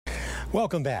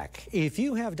Welcome back. If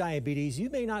you have diabetes, you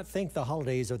may not think the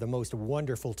holidays are the most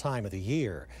wonderful time of the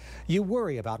year. You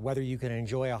worry about whether you can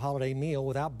enjoy a holiday meal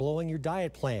without blowing your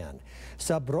diet plan.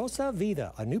 Sabrosa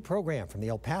Vida, a new program from the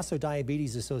El Paso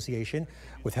Diabetes Association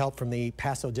with help from the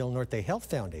Paso del Norte Health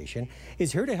Foundation,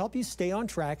 is here to help you stay on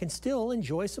track and still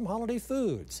enjoy some holiday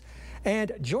foods.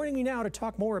 And joining me now to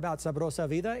talk more about Sabrosa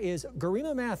Vida is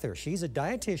Garima Mather. She's a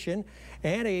dietitian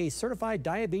and a certified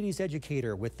diabetes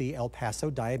educator with the El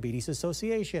Paso Diabetes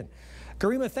Association.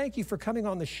 Garima, thank you for coming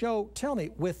on the show. Tell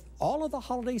me, with all of the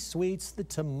holiday sweets, the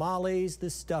tamales, the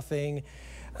stuffing,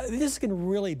 this can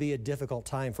really be a difficult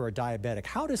time for a diabetic.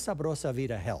 How does Sabrosa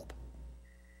Vida help?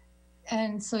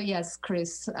 And so, yes,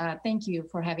 Chris, thank you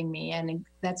for having me. And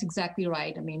that's exactly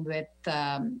right. I mean, with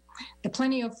the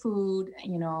plenty of food,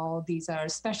 you know, these are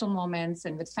special moments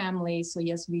and with family. So,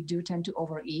 yes, we do tend to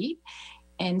overeat.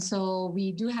 And so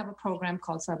we do have a program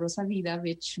called Sabrosa Vida,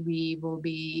 which we will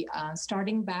be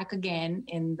starting back again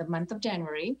in the month of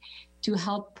January to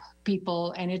help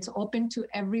people. And it's open to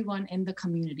everyone in the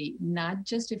community, not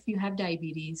just if you have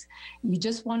diabetes. You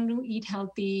just want to eat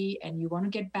healthy and you want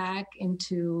to get back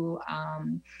into,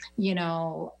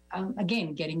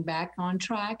 again, getting back on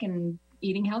track and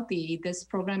eating healthy. This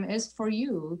program is for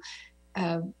you.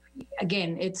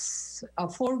 Again, it's a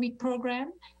 4-week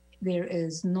program. There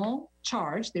is no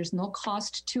charge. There's no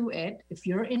cost to it. If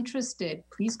you're interested,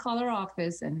 please call our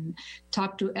office and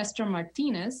talk to Esther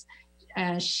Martinez.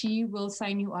 She will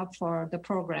sign you up for the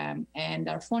program. And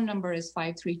our phone number is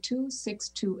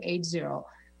 532-6280.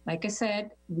 Like I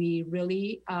said, we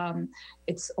really,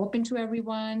 it's open to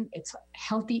everyone. It's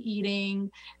healthy eating.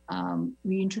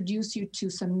 We introduce you to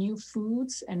some new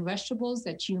foods and vegetables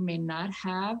that you may not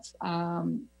have,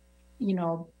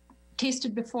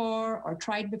 tasted before or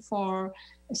tried before.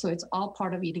 So it's all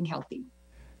part of eating healthy.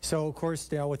 So, of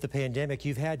course, now with the pandemic,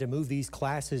 you've had to move these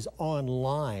classes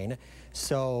online.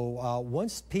 So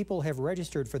once people have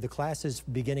registered for the classes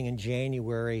beginning in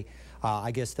January,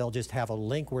 I guess they'll just have a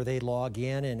link where they log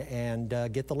in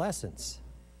and get the lessons.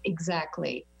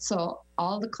 Exactly. So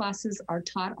all the classes are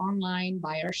taught online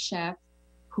by our chef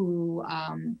who,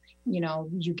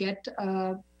 you get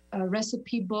a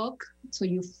recipe book, so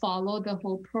you follow the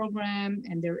whole program,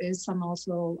 and there is some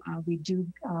also, we do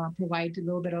provide a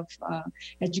little bit of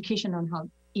education on how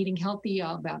eating healthy,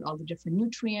 about all the different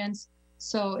nutrients.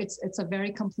 So it's a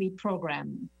very complete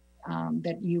program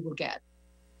that you will get.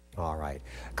 All right.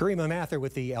 Garima Mather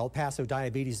with the El Paso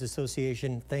Diabetes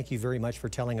Association, thank you very much for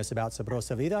telling us about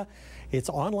Sabrosa Vida. It's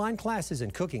online classes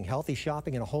in cooking, healthy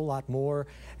shopping, and a whole lot more.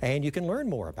 And you can learn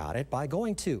more about it by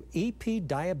going to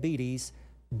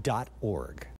epdiabetes.org.